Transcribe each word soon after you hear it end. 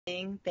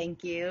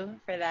Thank you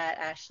for that,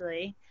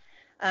 Ashley.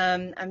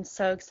 I'm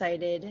so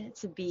excited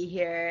to be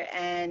here,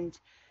 and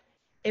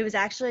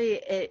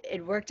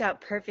it worked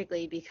out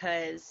perfectly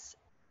because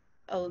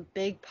a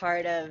big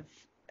part of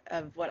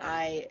what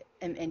I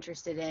am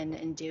interested in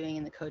and doing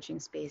in the coaching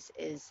space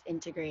is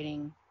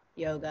integrating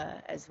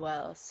yoga as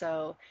well.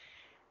 So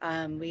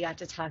we got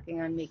to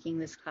talking on making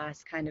this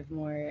class kind of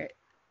more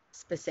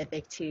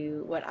specific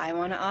to what I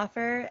want to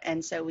offer,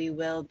 and so we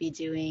will be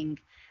doing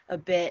a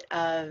bit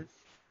of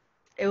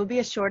it will be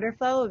a shorter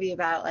flow. It will be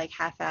about like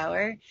half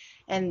hour,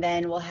 and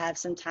then we'll have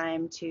some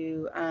time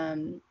to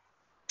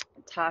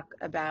talk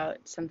about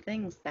some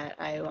things that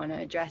I want to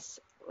address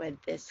with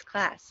this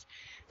class.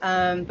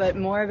 But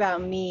more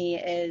about me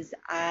is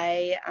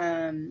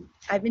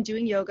I've been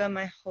doing yoga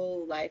my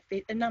whole life,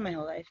 not my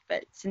whole life,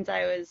 but since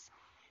I was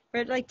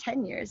for like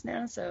 10 years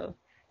now, so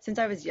since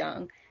I was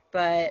young.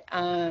 But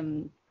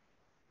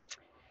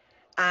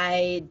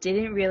I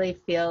didn't really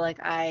feel like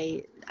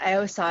I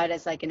always saw it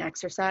as like an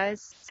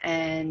exercise,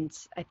 and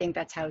I think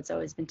that's how it's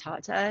always been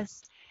taught to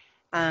us.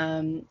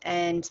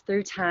 And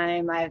through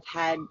time, I've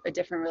had a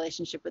different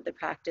relationship with the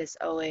practice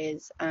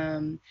always.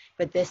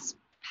 But this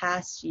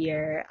past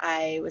year,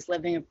 I was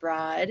living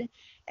abroad,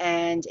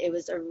 and it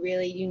was a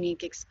really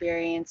unique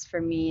experience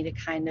for me to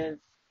kind of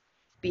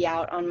be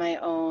out on my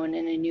own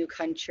in a new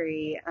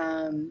country.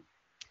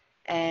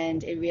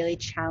 And it really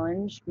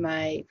challenged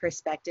my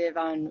perspective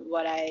on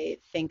what I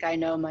think I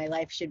know my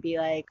life should be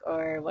like,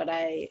 or what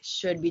I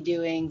should be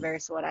doing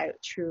versus what I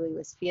truly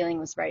was feeling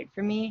was right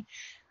for me.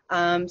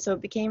 So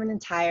it became an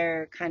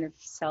entire kind of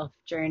self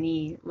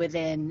journey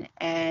within.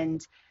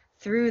 And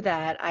through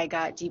that, I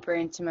got deeper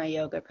into my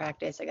yoga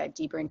practice. I got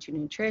deeper into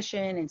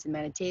nutrition, into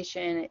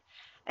meditation.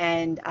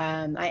 And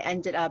I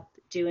ended up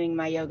doing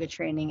my yoga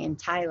training in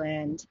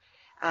Thailand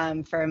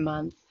for a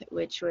month,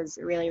 which was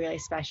a really, really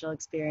special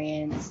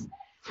experience.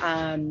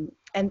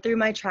 And through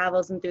my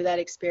travels and through that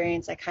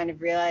experience, I kind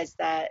of realized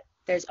that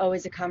there's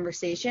always a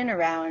conversation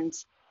around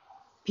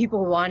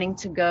people wanting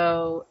to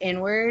go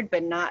inward,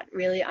 but not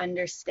really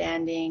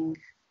understanding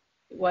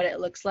what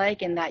it looks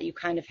like, and that you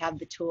kind of have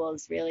the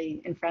tools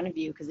really in front of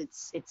you because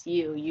it's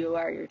you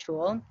are your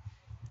tool.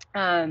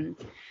 Um,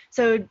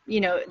 so,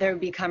 there would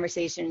be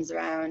conversations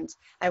around,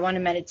 I want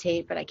to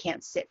meditate, but I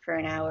can't sit for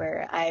an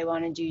hour. I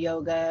want to do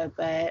yoga,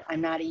 but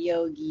I'm not a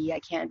yogi. I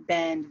can't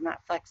bend, I'm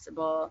not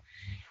flexible.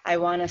 I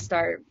want to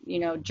start,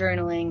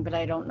 journaling, but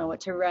I don't know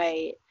what to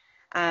write.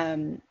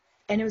 Um,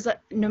 and it was like,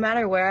 no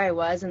matter where I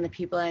was and the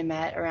people I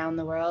met around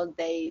the world,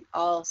 they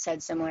all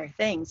said similar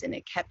things, and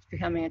it kept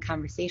becoming a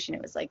conversation.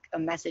 It was like a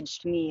message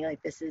to me,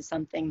 like this is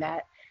something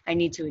that I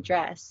need to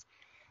address.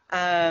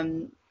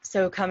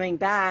 So coming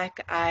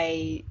back,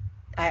 I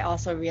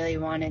also really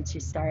wanted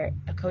to start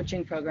a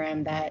coaching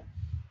program that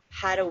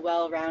had a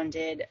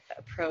well-rounded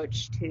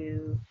approach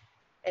to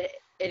it.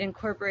 It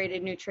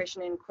incorporated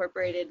nutrition,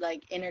 incorporated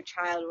like inner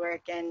child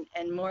work and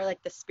more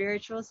like the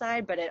spiritual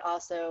side, but it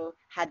also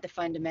had the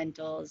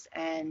fundamentals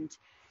and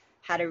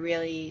had a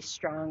really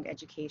strong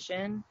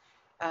educational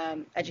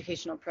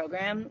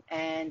program.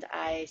 And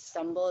I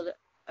stumbled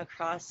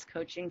across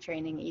coaching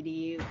training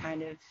EDU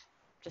kind of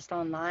just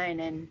online,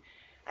 and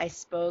I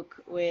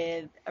spoke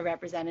with a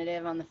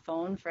representative on the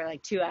phone for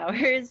like 2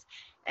 hours,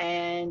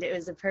 and it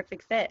was a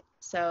perfect fit.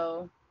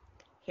 So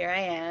here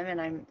I am,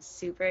 and I'm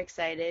super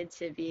excited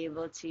to be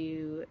able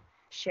to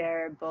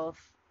share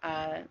both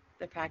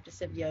the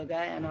practice of yoga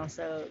and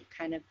also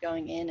kind of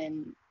going in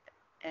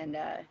and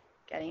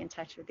getting in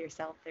touch with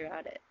yourself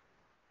throughout it.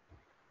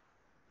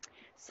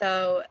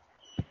 So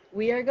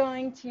we are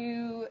going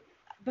to,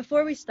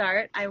 before we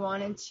start, I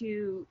wanted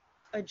to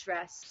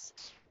address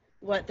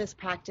what this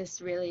practice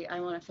really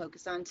I want to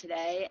focus on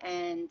today.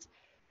 And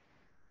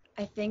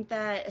I think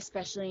that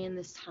especially in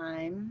this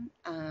time,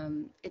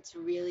 it's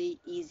really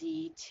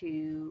easy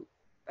to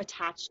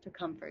attach to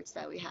comforts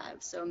that we have.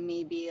 So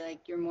maybe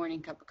like your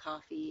morning cup of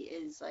coffee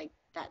is like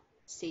that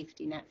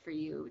safety net for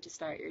you to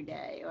start your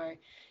day, or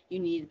you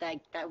need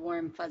like that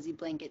warm fuzzy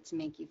blanket to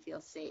make you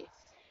feel safe.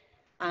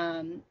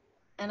 Um,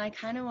 and I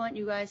kind of want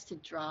you guys to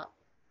drop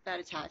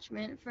that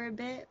attachment for a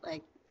bit.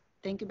 Like,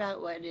 think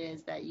about what it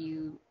is that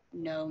you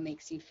know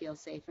makes you feel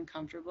safe and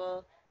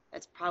comfortable.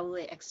 That's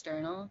probably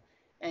external,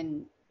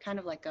 and kind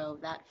of let go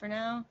of that for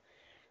now.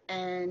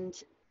 And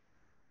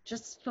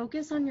just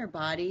focus on your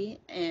body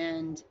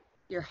and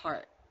your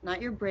heart,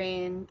 not your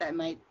brain that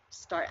might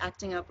start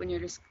acting up when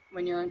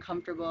you're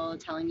uncomfortable,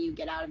 telling you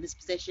get out of this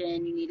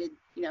position. You need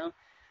to,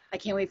 I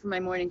can't wait for my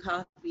morning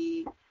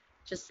coffee.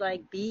 Just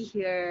like be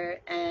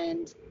here,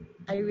 and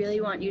I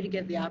really want you to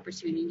give the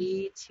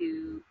opportunity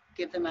to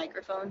give the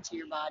microphone to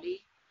your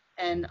body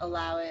and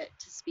allow it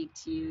to speak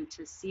to you,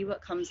 to see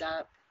what comes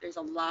up. There's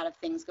a lot of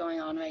things going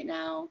on right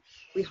now.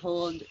 We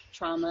hold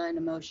trauma and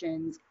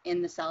emotions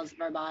in the cells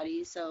of our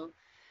body, so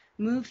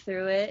move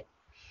through it.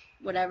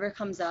 Whatever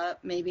comes up,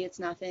 maybe it's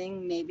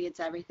nothing, maybe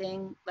it's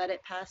everything. Let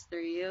it pass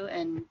through you,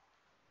 and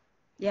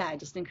yeah, I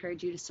just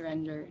encourage you to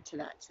surrender to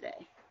that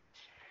today.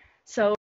 So